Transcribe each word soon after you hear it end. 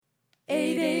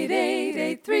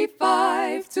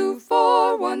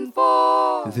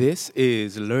888-835-2414. This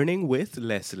is Learning with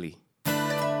Leslie.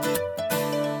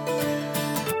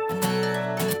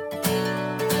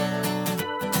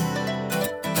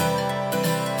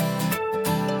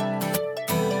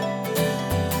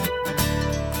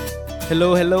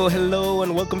 Hello,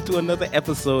 and welcome to another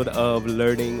episode of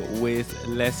Learning with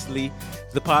Leslie,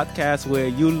 the podcast where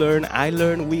you learn, I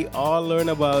learn, we all learn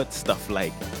about stuff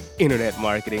like internet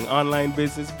marketing, online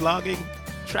business, blogging,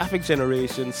 traffic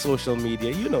generation, social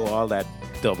media, you know, all that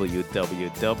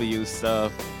WWW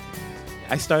stuff.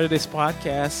 I started this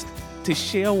podcast to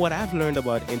share what I've learned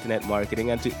about internet marketing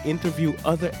and to interview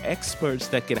other experts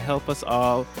that can help us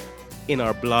all in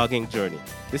our blogging journey.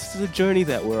 This is a journey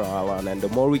that we're all on, and the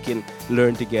more we can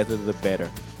learn together, the better.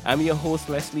 I'm your host,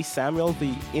 Leslie Samuel,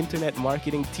 the internet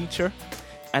marketing teacher,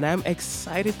 and I'm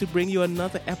excited to bring you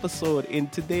another episode. In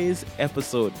today's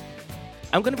episode,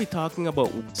 I'm going to be talking about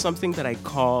something that I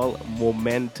call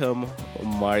momentum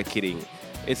marketing.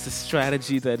 It's the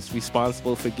strategy that's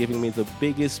responsible for giving me the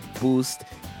biggest boost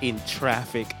in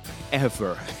traffic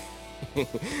ever.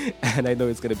 And I know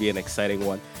it's going to be an exciting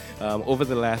one. Over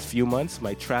the last few months,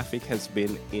 my traffic has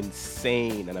been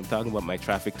insane. And I'm talking about my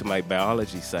traffic to my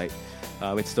biology site.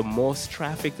 It's the most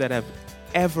traffic that I've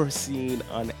ever seen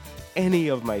on any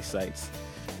of my sites.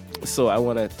 So I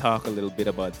want to talk a little bit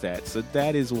about that. So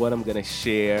that is what I'm going to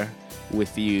share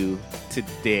with you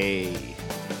today.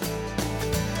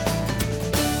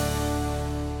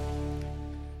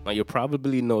 Now, you're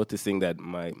probably noticing that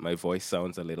my voice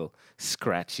sounds a little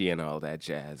scratchy and all that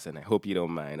jazz, and I hope you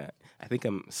don't mind. I think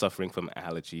I'm suffering from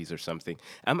allergies or something.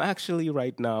 I'm actually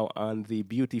right now on the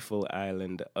beautiful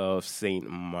island of St.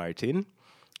 Martin,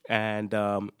 and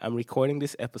I'm recording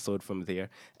this episode from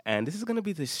there. And this is going to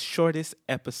be the shortest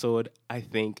episode I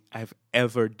think I've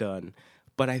ever done.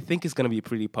 But I think it's going to be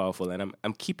pretty powerful, and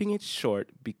I'm keeping it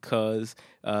short because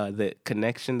the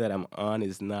connection that I'm on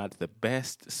is not the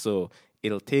best, so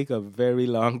it'll take a very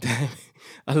long time,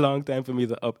 for me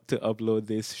to upload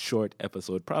this short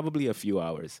episode, probably a few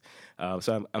hours.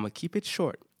 So I'm going to keep it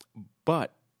short,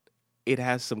 but it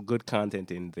has some good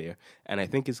content in there, and I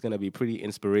think it's going to be pretty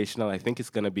inspirational. I think it's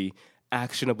going to be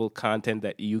actionable content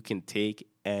that you can take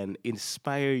and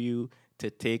inspire you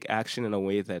to take action in a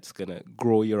way that's going to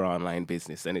grow your online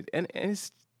business, and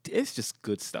it's just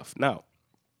good stuff. Now,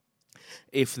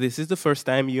 if this is the first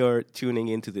time you're tuning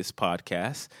into this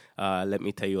podcast, let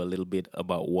me tell you a little bit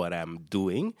about what I'm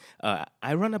doing.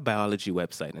 I run a biology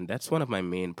website, and that's one of my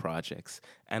main projects.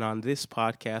 And on this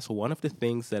podcast, one of the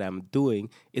things that I'm doing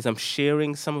is I'm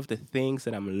sharing some of the things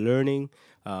that I'm learning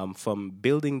from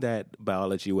building that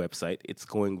biology website. It's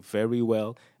going very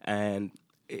well, and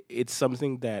it's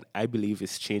something that I believe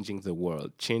is changing the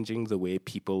world, changing the way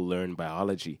people learn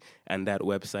biology. And that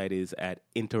website is at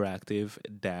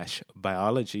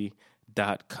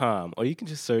interactive-biology.com. Or you can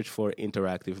just search for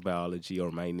Interactive Biology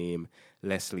or my name,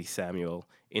 Leslie Samuel,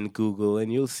 in Google,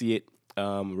 and you'll see it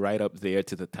right up there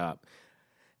to the top.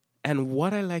 And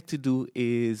what I like to do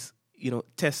is,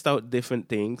 test out different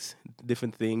things,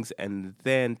 and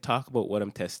then talk about what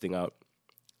I'm testing out,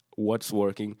 what's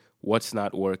working, what's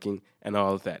not working, and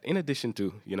all of that. In addition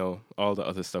to, all the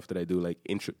other stuff that I do, like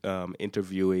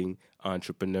interviewing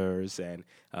entrepreneurs and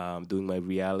doing my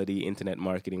reality internet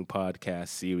marketing podcast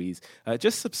series.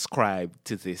 Just subscribe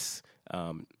to this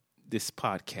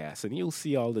podcast, and you'll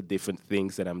see all the different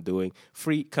things that I'm doing.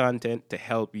 Free content to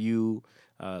help you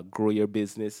grow your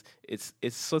business. It's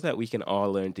so that we can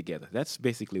all learn together. That's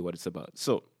basically what it's about.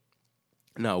 So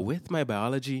now with my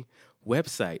biology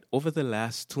website, over the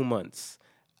last 2 months,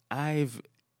 I've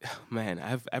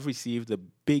received the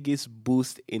biggest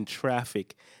boost in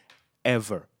traffic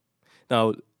ever.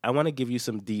 Now, I want to give you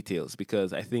some details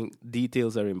because I think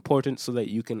details are important so that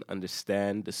you can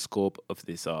understand the scope of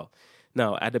this all.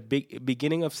 Now, at the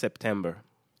beginning of September,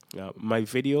 my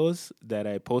videos that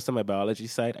I post on my biology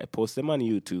site, I post them on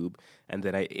YouTube, and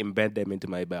then I embed them into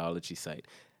my biology site.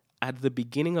 At the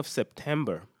beginning of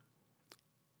September,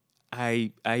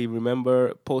 I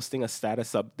remember posting a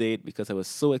status update because I was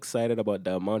so excited about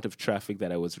the amount of traffic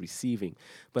that I was receiving.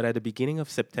 But at the beginning of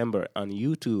September on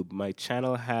YouTube, my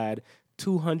channel had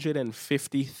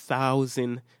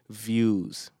 250,000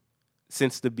 views.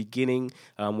 Since the beginning,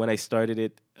 when I started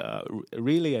it,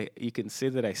 you can say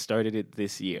that I started it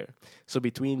this year. So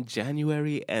between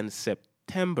January and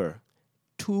September,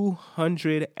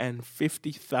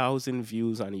 250,000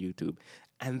 views on YouTube.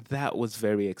 And that was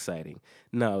very exciting.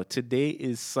 Now, today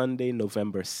is Sunday,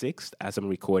 November 6th, as I'm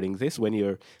recording this. When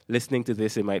you're listening to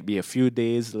this, it might be a few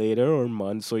days later or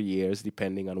months or years,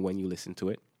 depending on when you listen to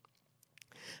it.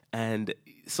 And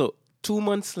so 2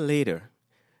 months later,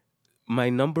 my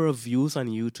number of views on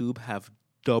YouTube have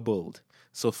doubled.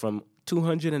 So from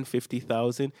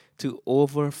 250,000 to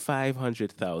over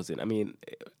 500,000. I mean,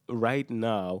 right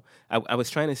now, I was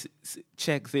trying to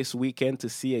check this weekend to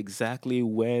see exactly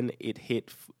when it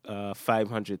hit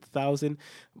 500,000,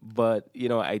 but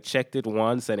I checked it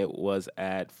once and it was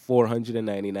at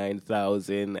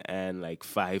 499,000 and like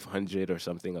 500 or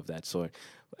something of that sort.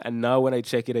 And now when I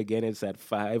check it again, it's at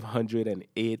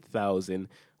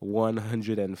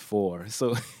 508,104.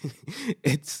 So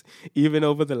it's even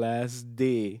over the last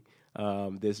day,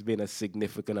 there's been a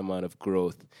significant amount of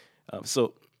growth.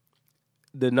 So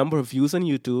the number of views on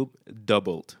YouTube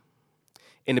doubled.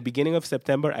 In the beginning of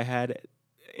September, I had,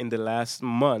 in the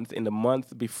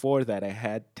month before that, I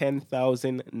had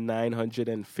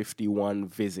 10,951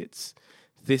 visits.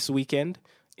 This weekend,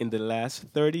 in the last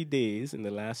 30 days, in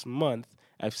the last month,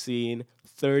 I've seen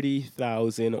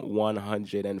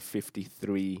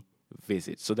 30,153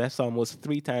 visits. So that's almost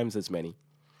 3 times as many.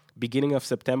 Beginning of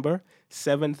September,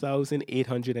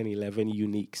 7,811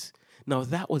 uniques. Now,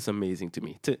 that was amazing to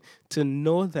me. To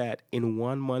know that in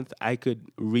 1 month I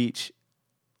could reach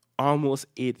almost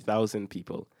 8,000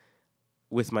 people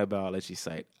with my biology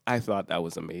site, I thought that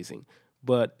was amazing.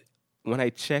 But when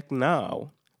I check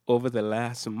now, over the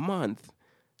last month,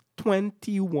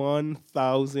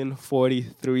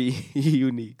 21,043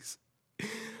 uniques.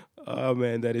 Oh,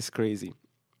 man, that is crazy.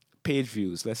 Page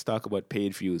views. Let's talk about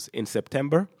page views. In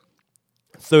September,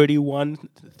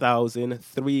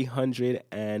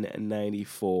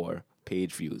 31,394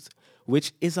 page views,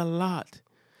 which is a lot.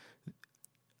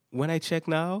 When I check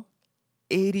now,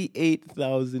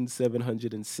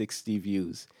 88,760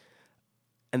 views.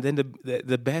 And then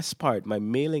the best part, my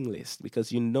mailing list,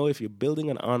 because if you're building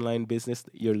an online business,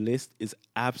 your list is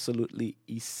absolutely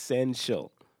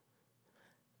essential.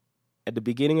 At the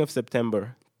beginning of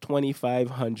September,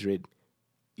 2,500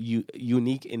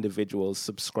 unique individuals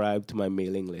subscribed to my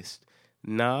mailing list.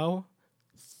 Now,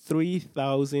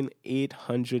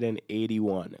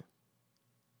 3,881.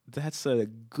 That's a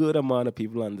good amount of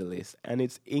people on the list, and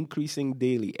it's increasing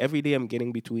daily. Every day I'm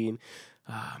getting between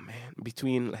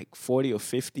like 40 or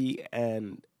 50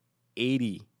 and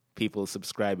 80 people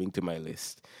subscribing to my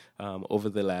list over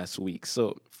the last week.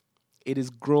 So it is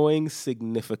growing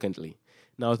significantly.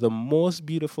 Now, the most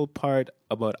beautiful part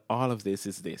about all of this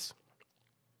is this.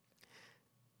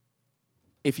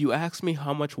 If you ask me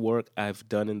how much work I've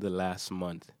done in the last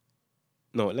month,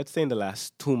 let's say in the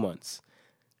last 2 months,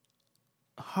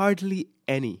 hardly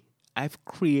any. I've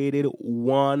created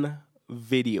 1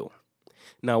 video.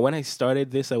 Now, when I started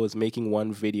this, I was making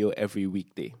 1 video every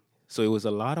weekday. So it was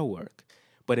a lot of work.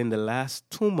 But in the last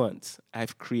 2 months,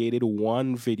 I've created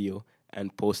 1 video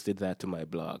and posted that to my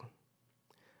blog.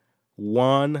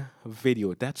 1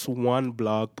 video. That's 1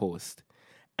 blog post.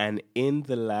 And in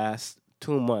the last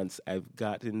 2 months, I've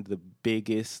gotten the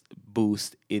biggest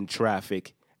boost in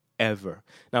traffic ever.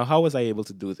 Now, how was I able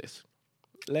to do this?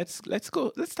 Let's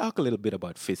talk a little bit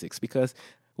about physics, because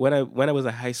when I was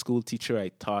a high school teacher, I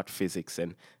taught physics,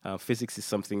 and physics is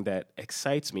something that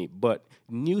excites me. But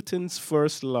Newton's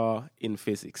first law in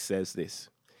physics says this: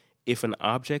 if an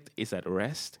object is at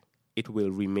rest, it will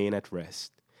remain at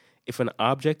rest. If an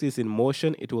object is in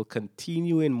motion, it will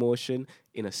continue in motion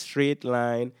in a straight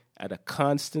line at a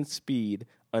constant speed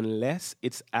unless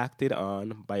it's acted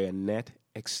on by a net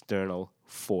external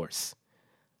force.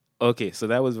 Okay, so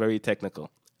that was very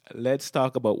technical. Let's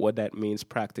talk about what that means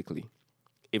practically.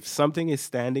 If something is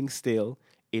standing still,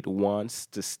 it wants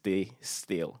to stay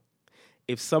still.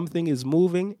 If something is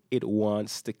moving, it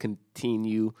wants to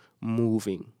continue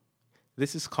moving.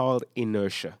 This is called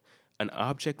inertia. An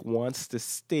object wants to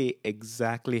stay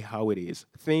exactly how it is.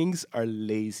 Things are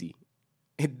lazy.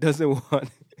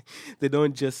 They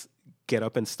don't just get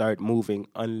up and start moving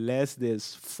unless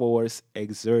there's force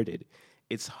exerted.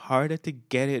 It's harder to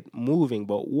get it moving,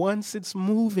 but once it's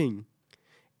moving,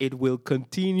 it will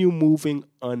continue moving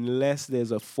unless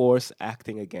there's a force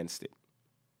acting against it.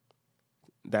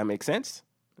 That makes sense?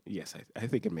 Yes, I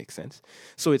think it makes sense.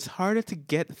 So it's harder to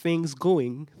get things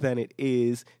going than it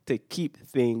is to keep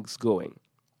things going.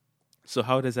 So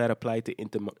how does that apply to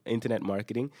internet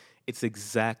marketing? It's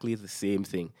exactly the same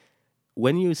thing.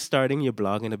 When you're starting your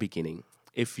blog in the beginning,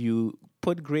 if you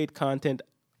put great content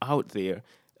out there,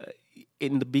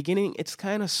 in the beginning, it's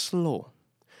kind of slow.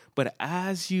 But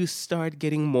as you start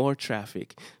getting more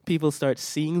traffic, people start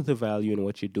seeing the value in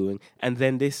what you're doing, and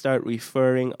then they start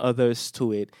referring others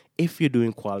to it if you're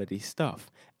doing quality stuff.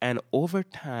 And over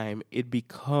time, it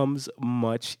becomes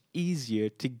much easier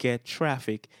to get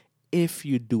traffic if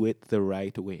you do it the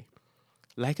right way.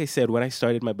 Like I said, when I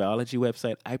started my biology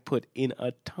website, I put in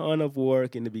a ton of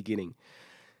work in the beginning.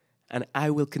 And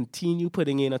I will continue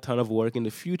putting in a ton of work in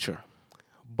the future.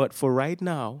 But for right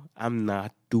now, I'm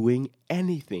not doing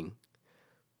anything.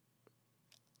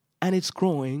 And it's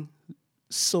growing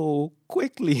so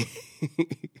quickly.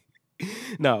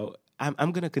 Now,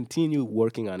 I'm going to continue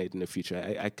working on it in the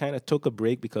future. I kind of took a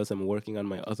break because I'm working on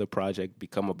my other project,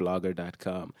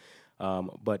 becomeablogger.com.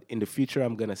 But in the future,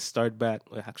 I'm going to start back,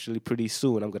 actually, pretty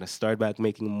soon, I'm going to start back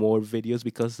making more videos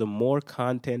because the more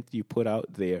content you put out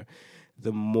there,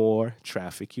 the more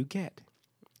traffic you get.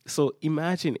 So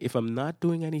imagine if I'm not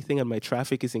doing anything and my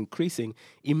traffic is increasing,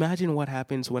 imagine what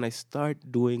happens when I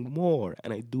start doing more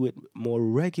and I do it more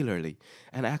regularly.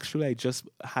 And actually, I just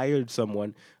hired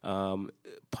someone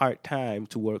part-time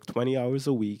to work 20 hours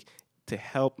a week to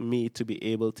help me to be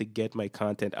able to get my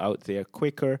content out there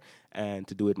quicker and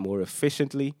to do it more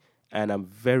efficiently. And I'm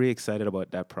very excited about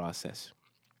that process.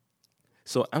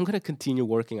 So I'm going to continue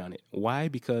working on it. Why?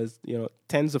 Because,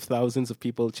 tens of thousands of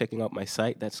people checking out my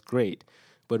site, that's great.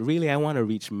 But really, I want to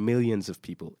reach millions of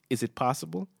people. Is it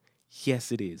possible?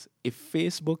 Yes, it is. If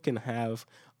Facebook can have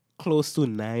close to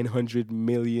 900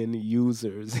 million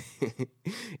users,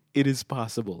 it is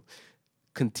possible.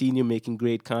 Continue making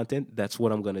great content. That's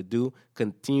what I'm going to do.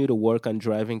 Continue to work on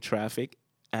driving traffic,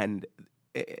 and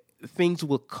things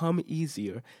will come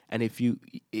easier. And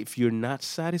if you're not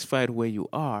satisfied where you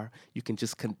are, you can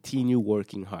just continue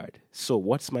working hard. So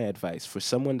what's my advice for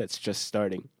someone that's just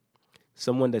starting?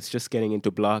 Someone that's just getting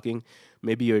into blogging,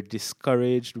 maybe you're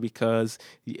discouraged because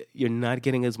you're not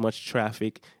getting as much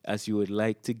traffic as you would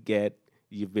like to get.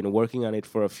 You've been working on it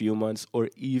for a few months or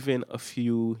even a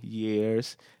few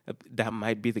years. That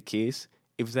might be the case.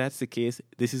 If that's the case,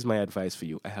 this is my advice for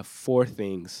you. I have 4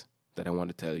 things that I want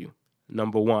to tell you.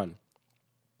 Number 1,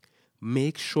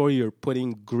 make sure you're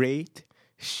putting great,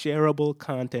 shareable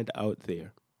content out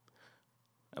there.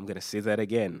 I'm going to say that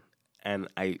again. And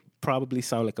I probably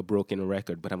sound like a broken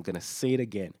record, but I'm going to say it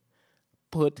again.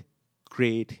 Put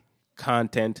great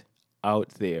content out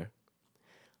there.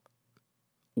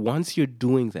 Once you're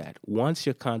doing that, once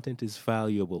your content is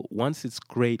valuable, once it's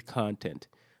great content,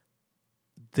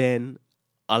 then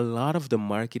a lot of the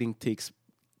marketing takes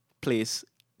place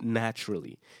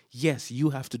naturally. Yes, you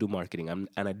have to do marketing, and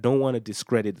I don't want to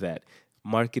discredit that.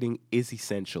 Marketing is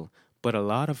essential, but a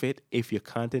lot of it, if your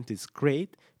content is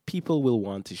great, people will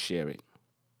want to share it.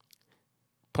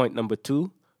 Point number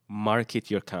 2, market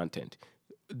your content.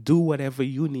 Do whatever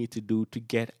you need to do to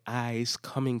get eyes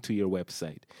coming to your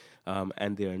website.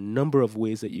 And there are a number of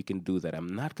ways that you can do that.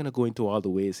 I'm not going to go into all the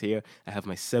ways here. I have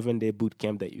my 7-day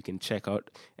bootcamp that you can check out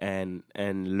and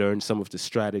learn some of the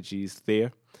strategies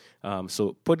there.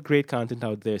 So put great content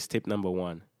out there is tip number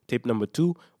 1. Tip number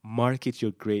 2, market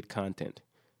your great content.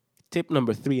 Tip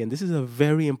number 3, and this is a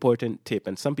very important tip,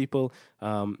 and some people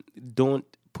don't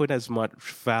put as much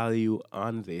value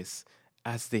on this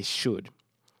as they should.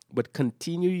 But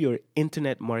continue your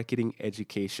internet marketing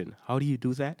education. How do you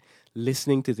do that?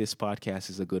 Listening to this podcast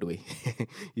is a good way.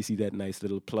 You see that nice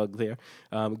little plug there?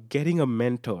 Getting a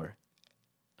mentor.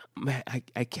 Man,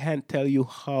 I can't tell you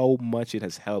how much it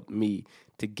has helped me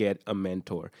to get a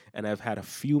mentor. And I've had a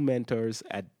few mentors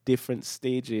at different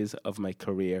stages of my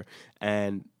career,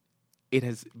 and it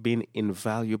has been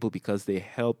invaluable because they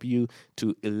help you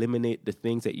to eliminate the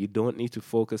things that you don't need to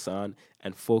focus on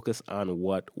and focus on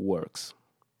what works.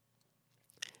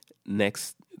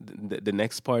 Next, the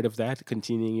next part of that,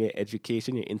 continuing your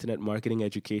education, your internet marketing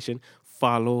education,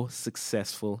 follow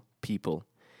successful people.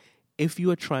 If you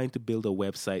are trying to build a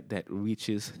website that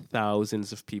reaches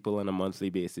thousands of people on a monthly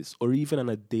basis or even on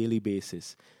a daily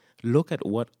basis, look at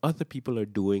what other people are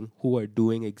doing who are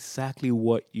doing exactly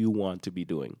what you want to be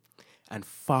doing and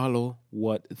follow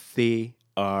what they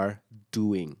are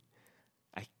doing.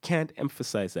 I can't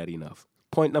emphasize that enough.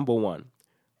 Point number 1,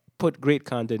 put great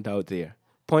content out there.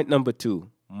 Point number 2,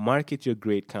 market your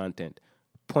great content.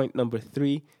 Point number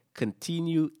 3,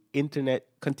 continue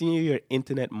your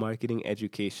internet marketing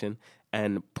education.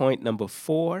 And point number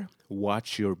 4,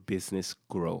 watch your business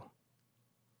grow.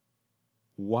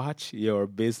 Watch your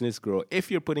business grow. If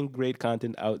you're putting great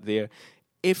content out there,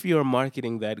 if you're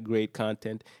marketing that great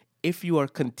content, if you are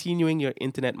continuing your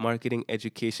internet marketing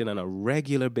education on a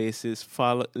regular basis,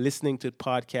 listening to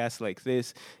podcasts like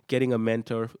this, getting a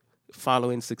mentor,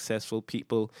 following successful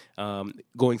people,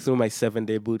 going through my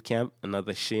 7-day bootcamp,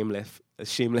 another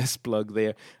shameless plug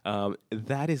there,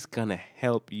 that is going to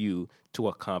help you to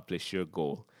accomplish your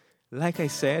goal. Like I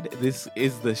said, this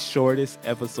is the shortest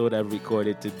episode I've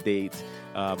recorded to date.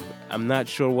 I'm not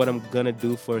sure what I'm going to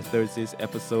do for Thursday's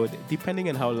episode, depending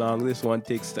on how long this one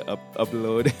takes to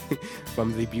upload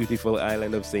from the beautiful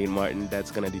island of St. Martin.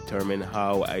 That's going to determine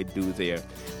how I do there.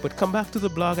 But come back to the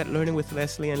blog at Learning with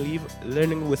Leslie and leave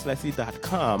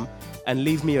learningwithleslie.com and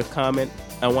leave me a comment.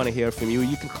 I want to hear from you.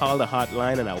 You can call the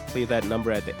hotline and I'll play that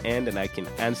number at the end and I can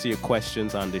answer your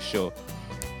questions on the show.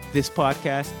 This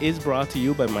podcast is brought to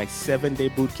you by my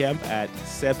 7-day bootcamp at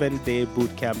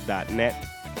 7daybootcamp.net,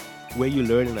 where you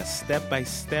learn in a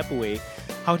step-by-step way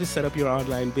how to set up your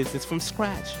online business from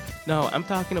scratch. Now, I'm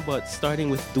talking about starting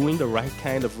with doing the right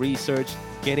kind of research,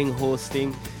 getting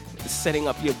hosting, setting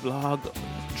up your blog,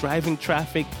 driving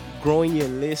traffic, growing your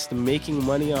list, making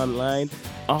money online.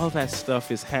 All that stuff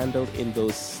is handled in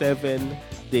that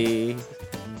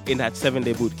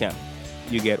 7-day bootcamp.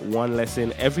 You get one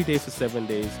lesson every day for 7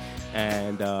 days,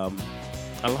 and a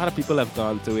lot of people have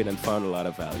gone through it and found a lot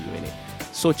of value in it.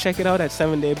 So check it out at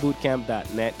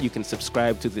 7daybootcamp.net. You can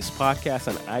subscribe to this podcast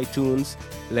on iTunes,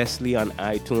 Leslie on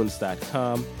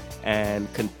iTunes.com,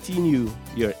 and continue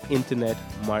your internet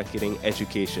marketing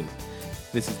education.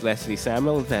 This is Leslie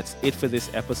Samuel. That's it for this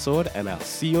episode, and I'll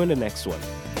see you in the next one.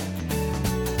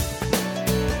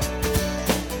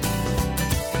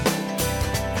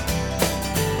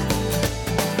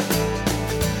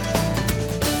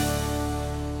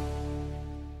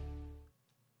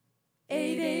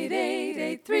 Eight, 8, 8,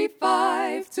 8, 3,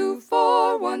 5, 2,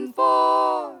 4, 1,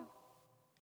 4.